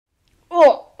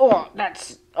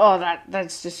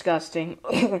that's disgusting.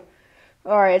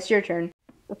 Alright, it's your turn.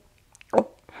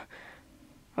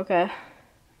 Okay.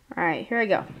 Alright, here I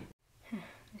go.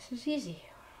 This is easy.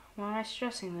 Why am I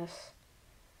stressing this?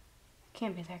 It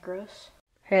can't be that gross.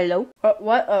 Hello?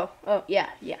 What? Oh, yeah.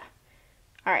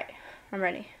 Alright, I'm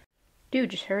ready. Dude,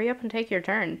 just hurry up and take your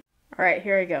turn. Alright,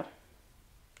 here I go.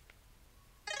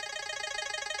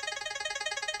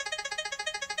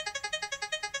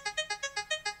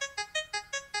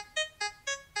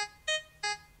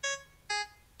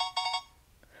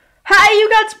 Hi, you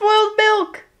got spoiled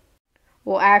milk!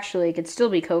 Well, actually, it could still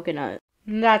be coconut.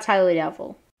 That's highly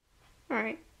doubtful.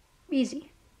 Alright,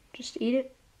 easy. Just eat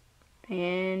it,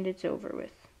 and it's over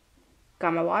with.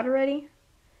 Got my water ready?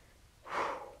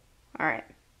 Alright.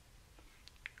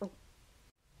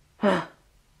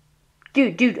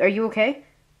 Dude, are you okay?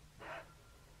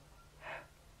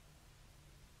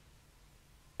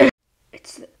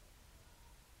 It's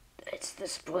the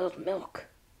spoiled milk.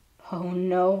 Oh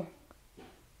no.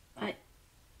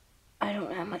 I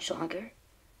don't have much longer.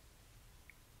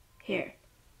 Here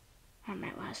are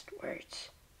my last words.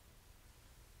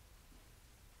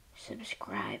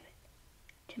 Subscribe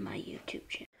to my YouTube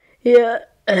channel. Yeah.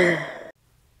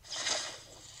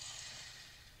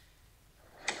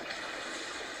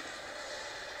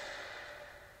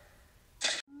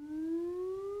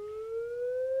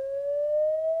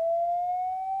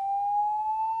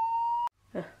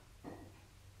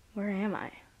 Where am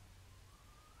I?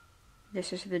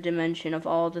 This is the dimension of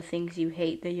all the things you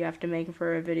hate that you have to make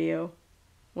for a video.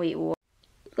 Wait, what?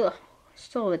 Ugh,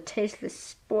 still the taste of the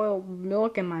spoiled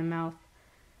milk in my mouth.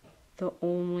 The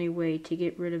only way to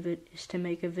get rid of it is to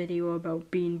make a video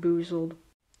about being boozled.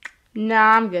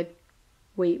 Nah, I'm good.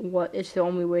 Wait, what? It's the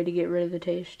only way to get rid of the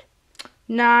taste?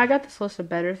 Nah, I got this list of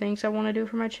better things I want to do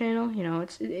for my channel. You know,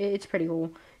 it's pretty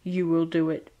cool. You will do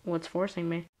it. What's forcing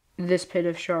me? This pit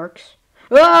of sharks.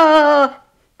 Ah!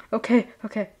 Okay,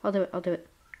 I'll do it.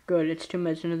 Good, it's 2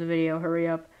 minutes into the video, hurry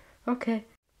up. Okay.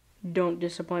 Don't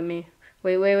disappoint me.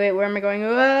 Wait, where am I going?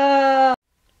 Ah!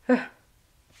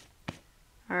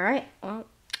 Alright, well,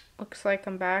 looks like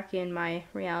I'm back in my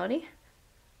reality.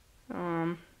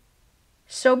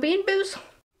 So Bean Boozled.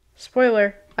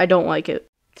 Spoiler, I don't like it.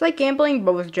 It's like gambling,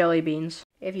 but with jelly beans.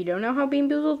 If you don't know how Bean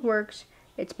Boozled works,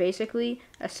 it's basically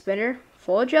a spinner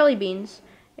full of jelly beans,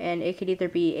 and it could either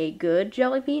be a good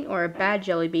jelly bean or a bad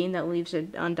jelly bean that leaves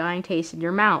an undying taste in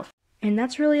your mouth. And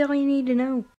that's really all you need to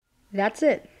know. That's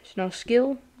it. There's no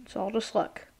skill, it's all just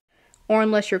luck. Or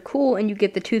unless you're cool and you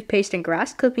get the toothpaste and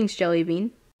grass clippings jelly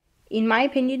bean. In my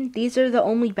opinion, these are the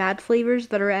only bad flavors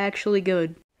that are actually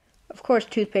good. Of course,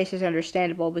 toothpaste is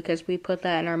understandable because we put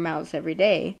that in our mouths every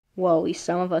day. Well, at least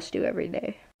some of us do every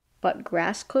day. But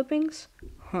grass clippings?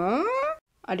 Huh?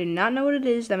 I do not know what it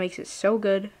is that makes it so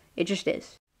good. It just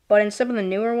is. But in some of the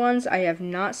newer ones, I have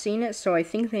not seen it, so I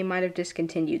think they might have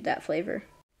discontinued that flavor.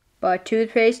 But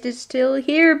toothpaste is still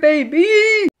here,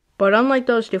 baby! But unlike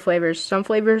those two flavors, some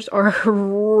flavors are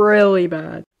really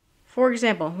bad. For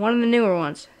example, one of the newer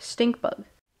ones, Stink Bug.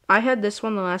 I had this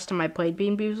one the last time I played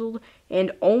Bean Boozled,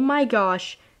 and oh my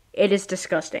gosh, it is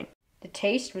disgusting. The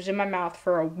taste was in my mouth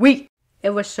for a week.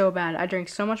 It was so bad. I drank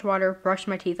so much water, brushed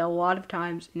my teeth a lot of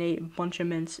times, and ate a bunch of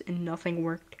mints, and nothing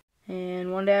worked.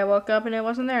 And one day I woke up and it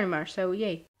wasn't there anymore, so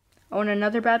yay. Oh, and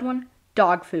another bad one?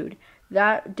 Dog food.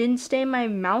 That didn't stay in my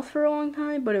mouth for a long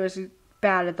time, but it was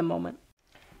bad at the moment.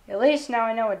 At least now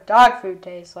I know what dog food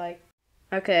tastes like.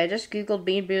 Okay, I just googled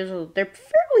Bean Boozled. They're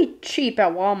fairly cheap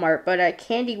at Walmart, but at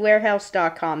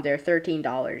candywarehouse.com they're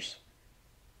 $13.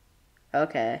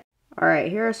 Okay.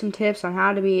 Alright, here are some tips on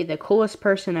how to be the coolest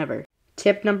person ever.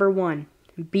 Tip number 1,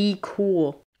 be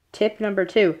cool. Tip number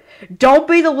 2, don't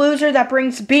be the loser that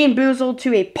brings Bean Boozled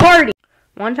to a party.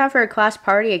 One time for a class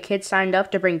party, a kid signed up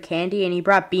to bring candy and he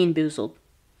brought Bean Boozled.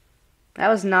 That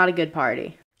was not a good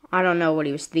party. I don't know what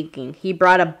he was thinking. He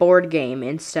brought a board game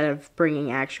instead of bringing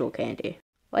actual candy.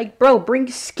 Like, bro, bring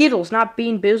Skittles, not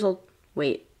Bean Boozled.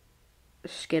 Wait,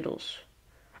 Skittles.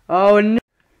 Oh no.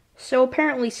 So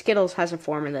apparently Skittles has a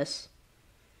form of this.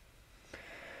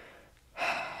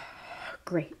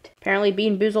 Great. Apparently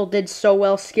Bean Boozled did so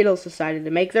well, Skittles decided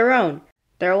to make their own.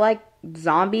 They're like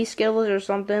zombie Skittles or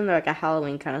something. They're like a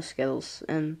Halloween kind of Skittles.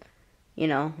 And, you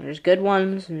know, there's good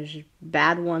ones and there's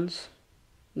bad ones.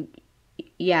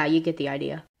 Yeah, you get the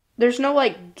idea. There's no,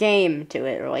 like, game to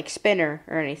it or, like, spinner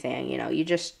or anything, you know. You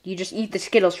just eat the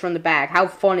Skittles from the bag. How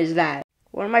fun is that?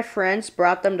 One of my friends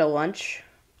brought them to lunch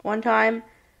one time.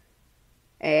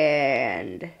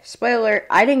 And, spoiler,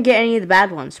 I didn't get any of the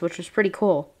bad ones, which was pretty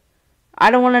cool. I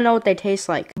don't want to know what they taste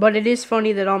like, but it is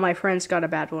funny that all my friends got a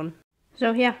bad one.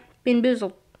 So yeah, Bean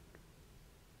Boozled.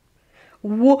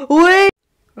 Wait!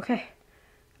 Okay.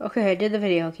 Okay, I did the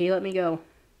video. Can you let me go?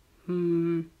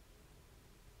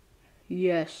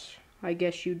 Yes. I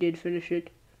guess you did finish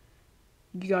it.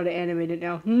 You gotta animate it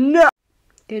now. No!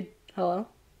 Dude, hello?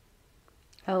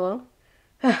 Hello?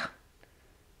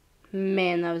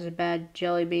 Man, that was a bad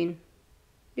jelly bean.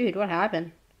 Dude, what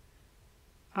happened?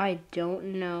 I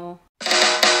don't know.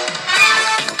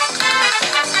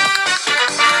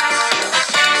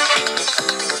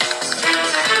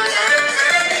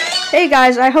 Hey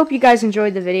guys, I hope you guys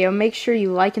enjoyed the video. Make sure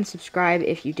you like and subscribe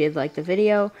if you did like the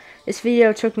video. This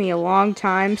video took me a long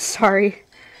time. Sorry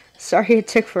it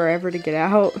took forever to get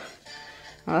out.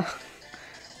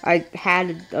 I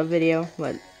had a video,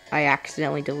 but I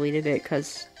accidentally deleted it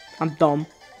because I'm dumb.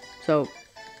 So,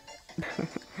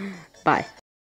 bye.